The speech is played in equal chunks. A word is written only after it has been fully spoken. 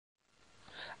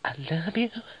I love you.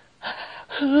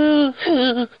 Ooh,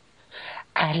 ooh,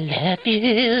 I love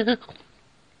you.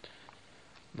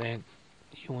 Man,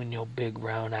 you and your big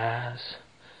round eyes,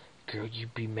 girl, you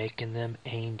be making them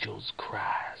angels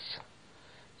cries.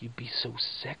 You be so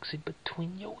sexy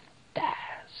between your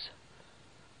thighs.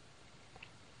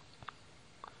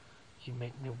 You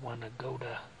make me wanna go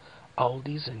to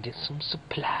Aldi's and get some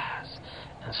supplies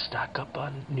and stock up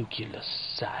on nuclear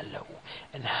silo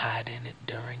and hide in it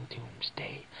during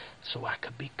doomsday so I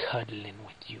could be cuddling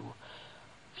with you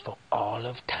for all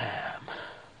of time.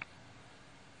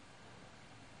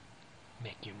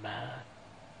 Make you mine.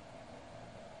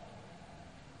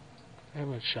 I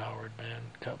haven't showered,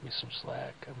 man. Cut me some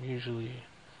slack. I'm usually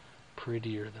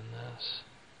prettier than this.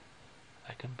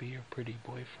 I can be your pretty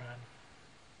boyfriend.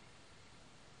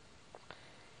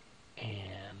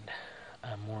 And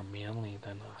I'm more manly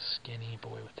than a skinny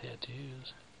boy with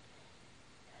tattoos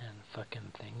and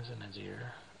fucking things in his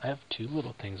ear. I have two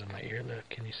little things in my ear. Look,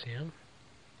 can you see them?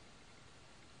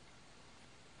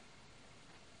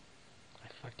 I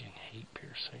fucking hate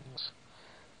piercings.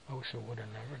 I wish I would have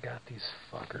never got these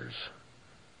fuckers.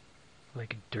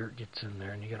 Like dirt gets in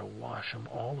there and you gotta wash them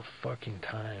all the fucking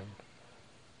time.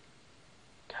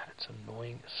 God, it's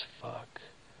annoying as fuck.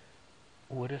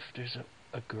 What if there's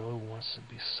a girl who wants to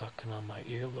be sucking on my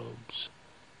earlobes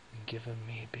and giving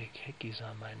me big hickeys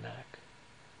on my neck?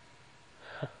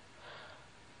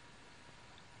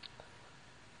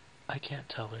 I can't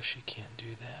tell her she can't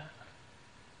do that.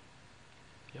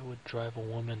 It would drive a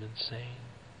woman insane.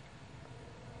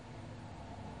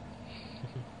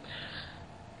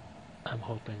 I'm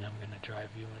hoping I'm gonna drive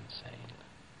you insane.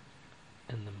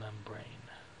 In the membrane.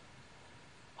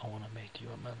 I want to make you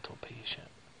a mental patient.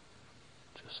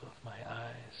 Just with my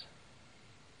eyes,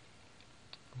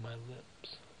 my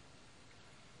lips,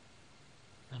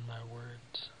 and my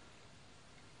words,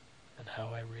 and how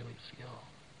I really feel.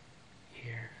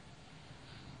 Here.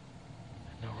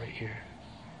 No, right here.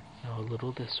 No, a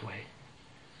little this way.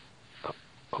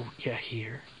 Oh, yeah,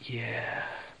 here. Yeah.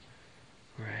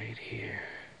 Right here.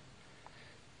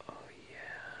 Oh,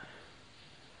 yeah.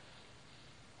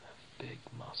 I have big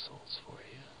muscles for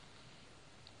you.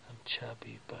 I'm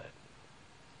chubby, but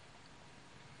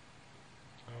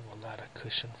I have a lot of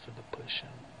cushion for the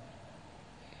pushing.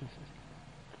 Stupid.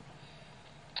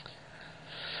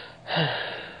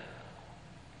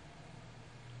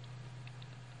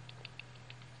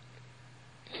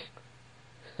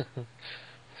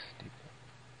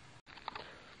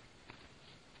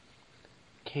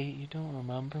 Kate, you don't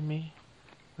remember me?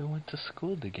 We went to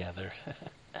school together.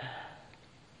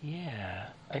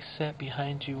 Yeah, I sat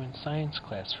behind you in science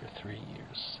class for 3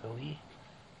 years, silly.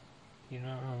 You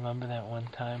don't remember that one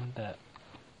time that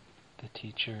the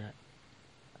teacher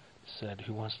said,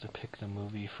 "Who wants to pick the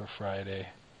movie for Friday?"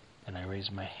 And I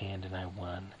raised my hand and I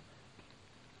won.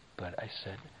 But I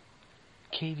said,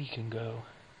 "Katie can go,"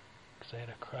 because I had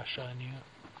a crush on you,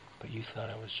 but you thought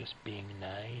I was just being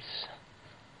nice.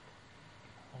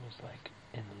 I was like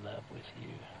in love with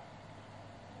you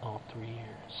all 3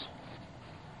 years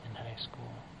in high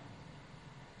school,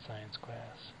 science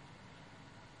class,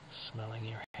 smelling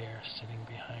your hair sitting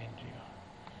behind you.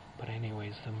 But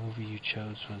anyways, the movie you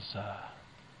chose was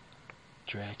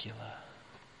Dracula.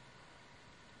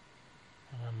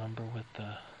 And remember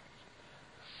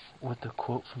what the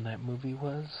quote from that movie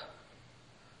was?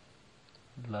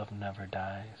 Love never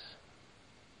dies.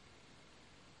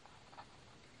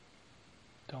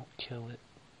 Don't kill it.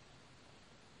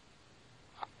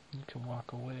 You can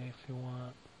walk away if you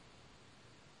want.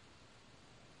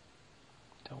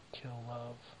 Don't kill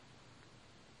love.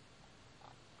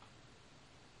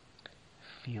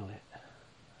 Feel it.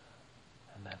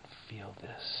 And then feel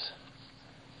this.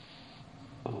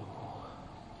 Ooh.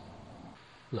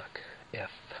 Look,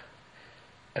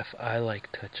 if I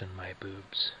like touching my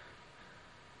boobs,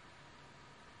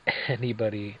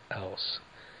 anybody else,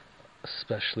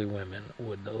 especially women,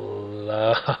 would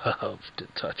love to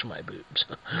touch my boobs.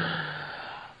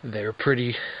 They're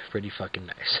pretty fucking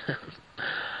nice.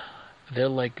 They're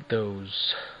like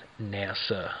those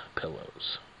NASA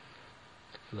pillows.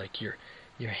 Like your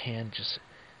hand just,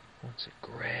 once it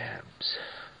grabs,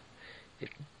 it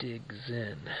digs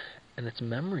in, and it's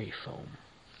memory foam.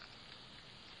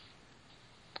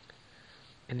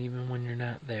 And even when you're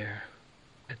not there,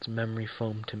 it's memory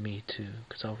foam to me too,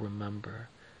 because I'll remember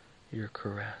your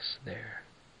caress there,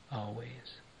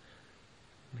 always.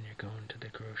 When you're going to the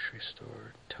grocery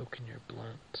store, toking your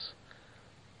blunts,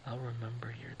 I'll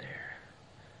remember you're there,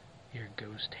 your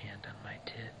ghost hand on my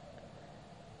tit,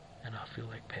 and I'll feel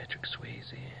like Patrick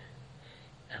Swayze,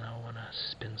 and I'll want to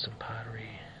spin some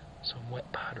pottery, some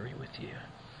wet pottery with you.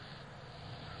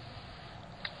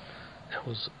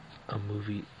 was a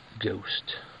movie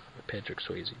Ghost, a Patrick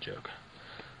Swayze joke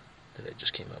that I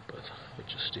just came up with, which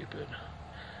is stupid.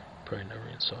 Probably never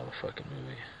even saw the fucking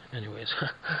movie. Anyways,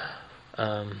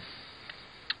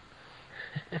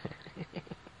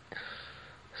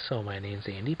 so my name's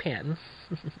Andy Patton.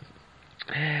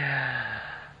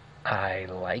 I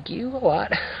like you a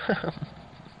lot.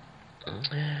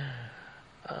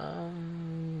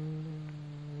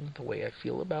 The way I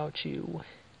feel about you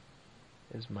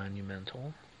is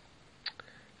monumental.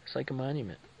 It's like a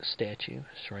monument, a statue,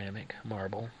 ceramic,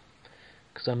 marble,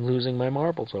 because I'm losing my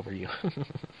marbles over you.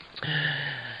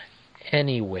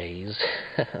 Anyways.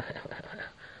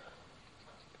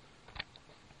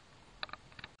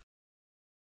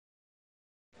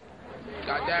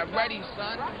 Got that ready,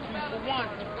 son. 2 for 1.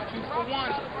 2 for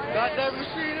 1. Got that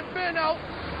machine in bin out.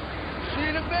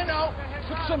 Machine in bin out.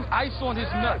 Put some ice on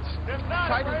his nuts.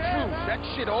 Tried and true. That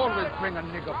shit always bring a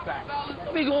nigga back.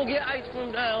 We gonna get ice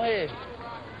from down here.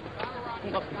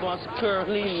 I'm up against the curve,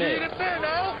 lean Machine there. in bin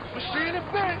out. Machine in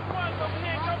bin.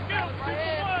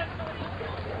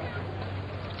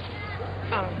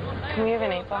 Can we have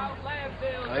an 8-ball?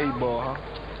 8-ball, huh?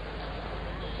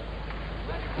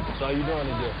 So how you doing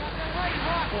today?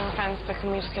 No offense, but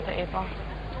can we just get the 8-ball?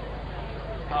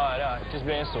 Alright, just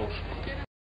being social.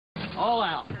 All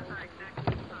out.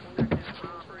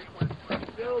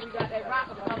 Yo, we got that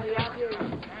Rockefeller out here. We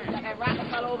got that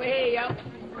Rockefeller over here, yo.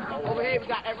 Over here, we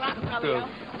got that Rockefeller, yo.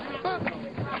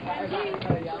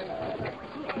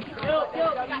 Yo, we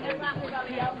got that Rockefeller,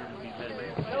 yo.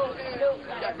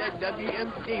 Got that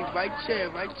WMD, right chair,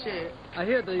 right chair. I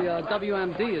hear the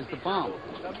WMD is the bomb.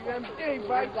 WMD,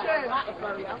 right chair.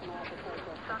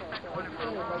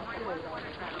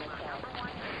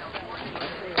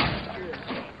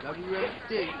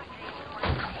 WMD.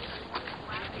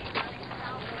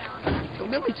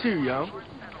 Don't let me too, yo.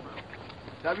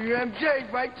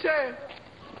 WMJ, right chair.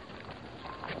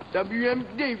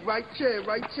 WMD, right chair,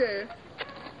 right chair.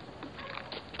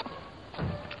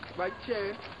 Right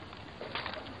chair.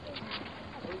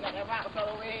 We got that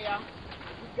Rockefeller over here, y'all.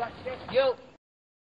 We got that. Yo.